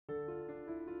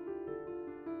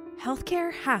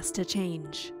Healthcare has to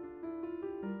change.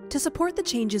 To support the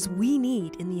changes we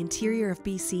need in the interior of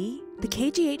BC, the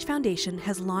KGH Foundation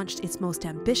has launched its most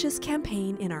ambitious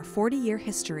campaign in our 40-year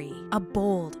history, a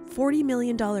bold $40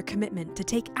 million commitment to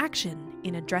take action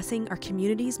in addressing our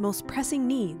community's most pressing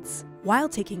needs, while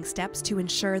taking steps to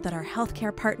ensure that our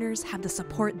healthcare partners have the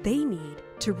support they need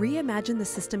to reimagine the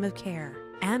system of care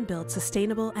and build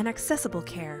sustainable and accessible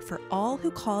care for all who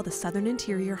call the Southern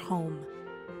Interior home.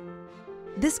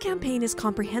 This campaign is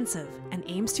comprehensive and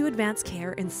aims to advance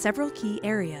care in several key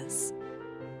areas.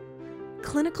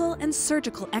 Clinical and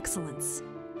surgical excellence,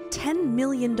 $10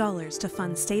 million to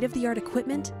fund state-of-the-art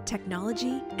equipment,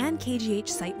 technology, and KGH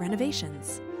site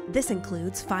renovations. This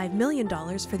includes $5 million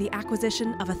for the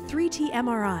acquisition of a 3T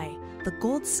MRI, the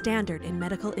gold standard in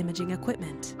medical imaging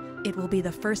equipment. It will be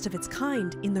the first of its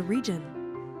kind in the region.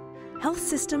 Health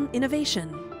system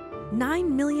innovation, $9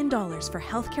 million for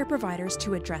healthcare providers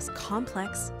to address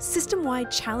complex,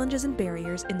 system-wide challenges and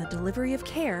barriers in the delivery of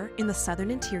care in the Southern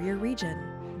Interior region.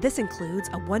 This includes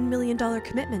a $1 million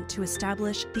commitment to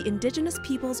establish the Indigenous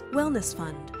Peoples Wellness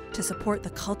Fund to support the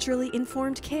culturally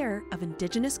informed care of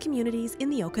Indigenous communities in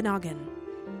the Okanagan.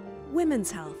 Women's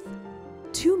health,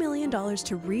 $2 million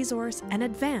to resource and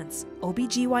advance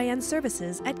OB/GYN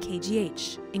services at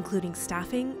KGH, including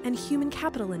staffing and human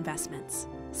capital investments,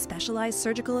 specialized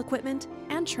surgical equipment,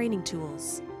 and training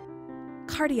tools.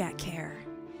 Cardiac care,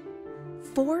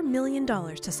 $4 million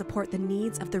to support the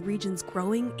needs of the region's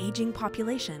growing aging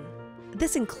population.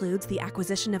 This includes the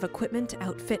acquisition of equipment to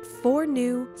outfit 4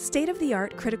 new,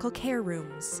 state-of-the-art critical care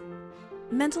rooms.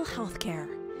 Mental health care,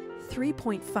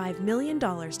 $3.5 million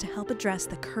to help address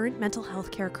the current mental health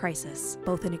care crisis,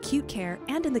 both in acute care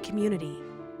and in the community.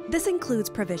 This includes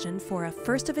provision for a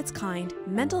first-of-its-kind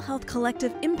mental health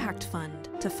collective impact fund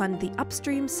to fund the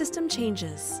upstream system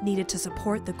changes needed to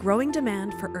support the growing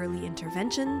demand for early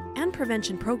intervention and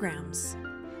prevention programs.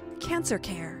 Cancer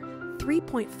care,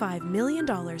 $3.5 million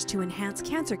to enhance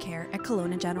cancer care at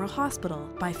Kelowna General Hospital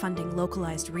by funding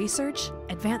localized research,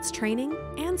 advanced training,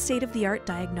 and state-of-the-art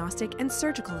diagnostic and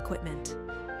surgical equipment.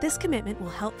 This commitment will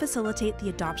help facilitate the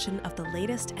adoption of the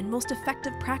latest and most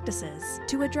effective practices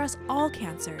to address all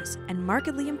cancers and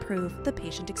markedly improve the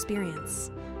patient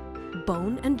experience.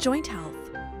 Bone and joint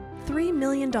health, $3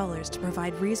 million to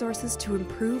provide resources to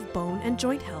improve bone and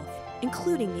joint health,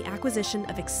 including the acquisition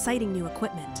of exciting new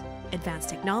equipment, advanced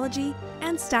technology,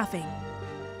 and staffing.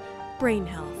 Brain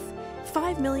health,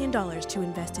 $5 million to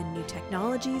invest in new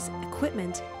technologies,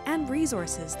 equipment, and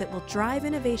resources that will drive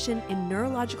innovation in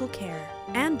neurological care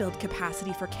and build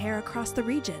capacity for care across the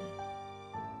region.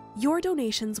 Your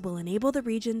donations will enable the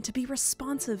region to be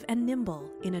responsive and nimble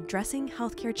in addressing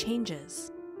healthcare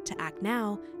changes, to act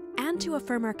now, and to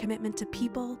affirm our commitment to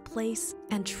people, place,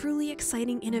 and truly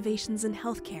exciting innovations in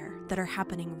healthcare that are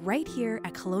happening right here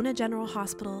at Kelowna General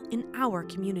Hospital in our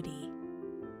community.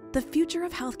 The future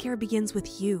of healthcare begins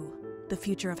with you. The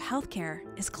future of healthcare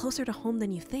is closer to home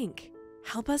than you think.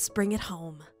 Help us bring it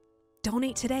home.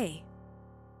 Donate today